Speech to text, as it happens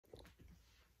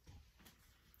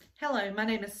Hello, my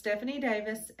name is Stephanie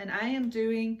Davis, and I am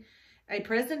doing a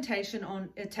presentation on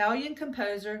Italian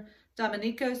composer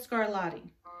Domenico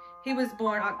Scarlatti. He was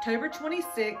born October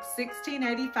 26,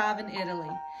 1685 in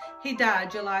Italy. He died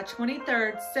July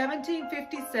 23,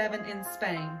 1757 in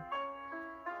Spain.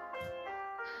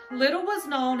 Little was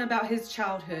known about his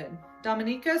childhood.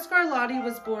 Domenico Scarlatti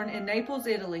was born in Naples,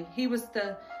 Italy. He was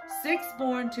the sixth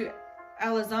born to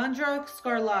Alessandro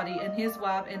Scarlatti and his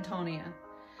wife Antonia.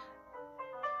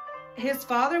 His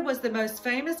father was the most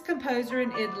famous composer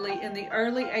in Italy in the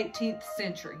early 18th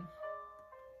century.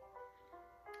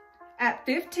 At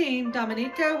 15,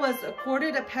 Domenico was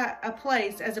accorded a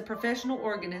place as a professional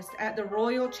organist at the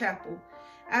Royal Chapel.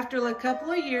 After a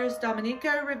couple of years,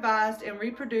 Domenico revised and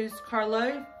reproduced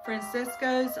Carlo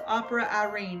Francesco's opera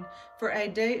Irene for a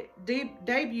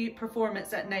debut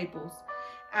performance at Naples.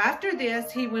 After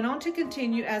this, he went on to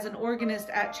continue as an organist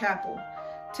at Chapel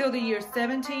till the year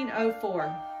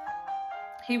 1704.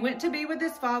 He went to be with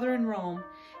his father in Rome.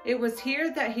 It was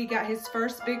here that he got his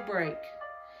first big break.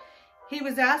 He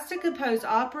was asked to compose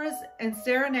operas and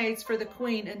serenades for the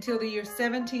Queen until the year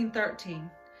 1713.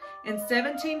 In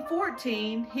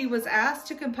 1714, he was asked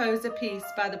to compose a piece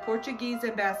by the Portuguese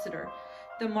ambassador,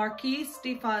 the Marquis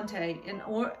de Fonte,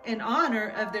 in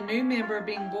honor of the new member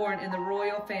being born in the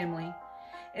royal family.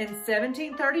 In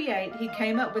 1738, he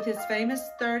came up with his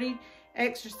famous 30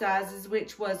 exercises,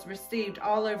 which was received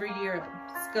all over Europe.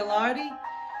 Scarlatti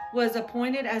was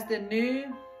appointed as the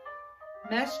new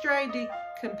Mestre de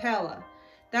Capella,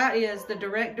 that is, the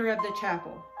director of the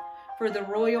chapel, for the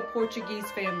royal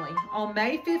Portuguese family. On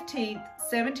May 15,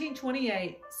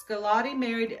 1728, Scarlatti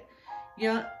married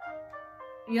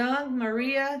young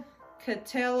Maria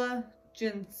Catella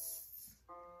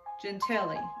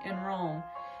Gentili in Rome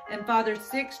and fathered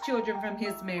 6 children from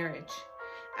his marriage.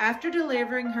 After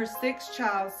delivering her 6th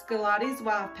child, Scarlatti's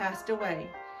wife passed away.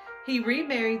 He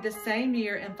remarried the same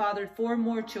year and fathered 4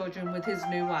 more children with his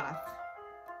new wife.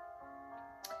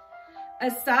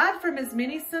 Aside from his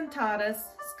many cantatas,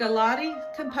 Scarlatti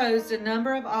composed a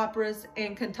number of operas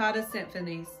and cantata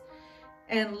symphonies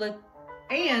and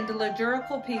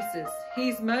liturgical pieces.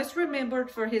 He's most remembered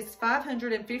for his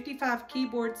 555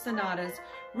 keyboard sonatas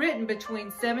written between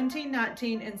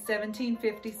 1719 and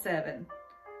 1757.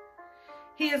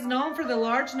 He is known for the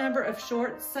large number of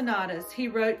short sonatas he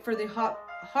wrote for the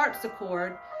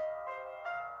harpsichord.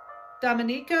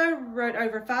 Domenico wrote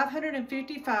over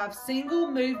 555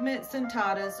 single movement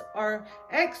cantatas or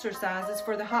exercises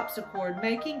for the harpsichord,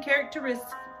 making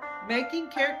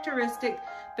characteristic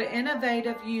but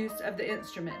innovative use of the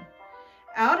instrument.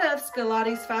 Out of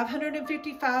Scarlatti's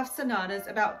 555 sonatas,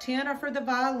 about 10 are for the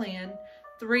violin,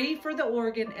 3 for the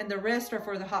organ, and the rest are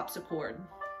for the harpsichord.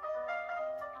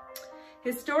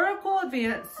 Historical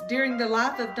events during the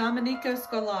life of Domenico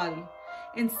Scarlatti.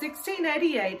 In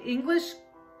 1688, English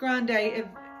Grande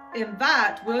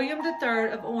invite William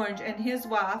III of Orange and his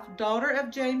wife, daughter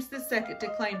of James II, to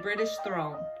claim British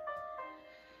throne.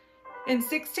 In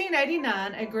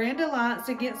 1689, a grand alliance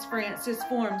against France is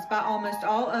formed by almost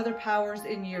all other powers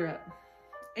in Europe.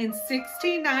 In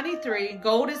 1693,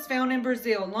 gold is found in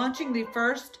Brazil, launching the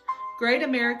first great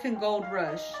American gold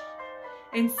rush.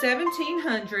 In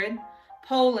 1700,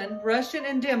 Poland, Russia,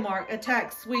 and Denmark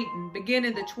attacked Sweden,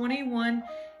 beginning the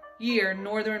 21-year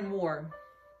Northern War.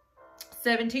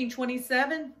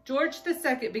 1727, George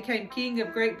II became King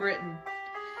of Great Britain.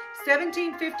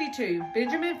 1752,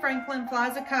 Benjamin Franklin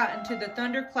flies a kite into the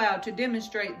thunder cloud to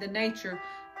demonstrate the nature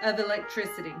of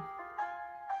electricity.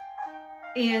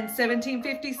 In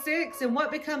 1756, in what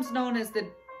becomes known as the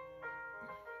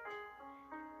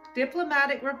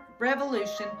diplomatic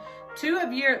revolution, 2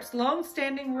 of Europe's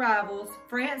long-standing rivals,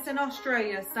 France and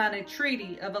Australia, signed a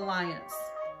treaty of alliance.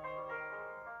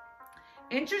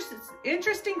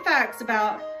 Interesting facts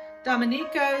about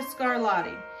Domenico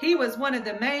Scarlatti. He was one of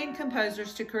the main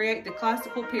composers to create the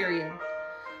classical period.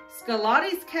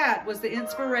 Scarlatti's cat was the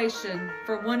inspiration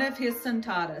for one of his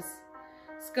cantatas.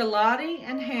 Scarlatti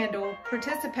and Handel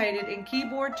participated in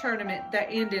keyboard tournament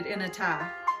that ended in a tie.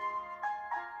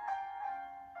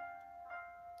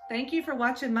 Thank you for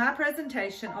watching my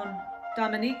presentation on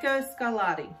Domenico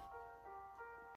Scarlatti.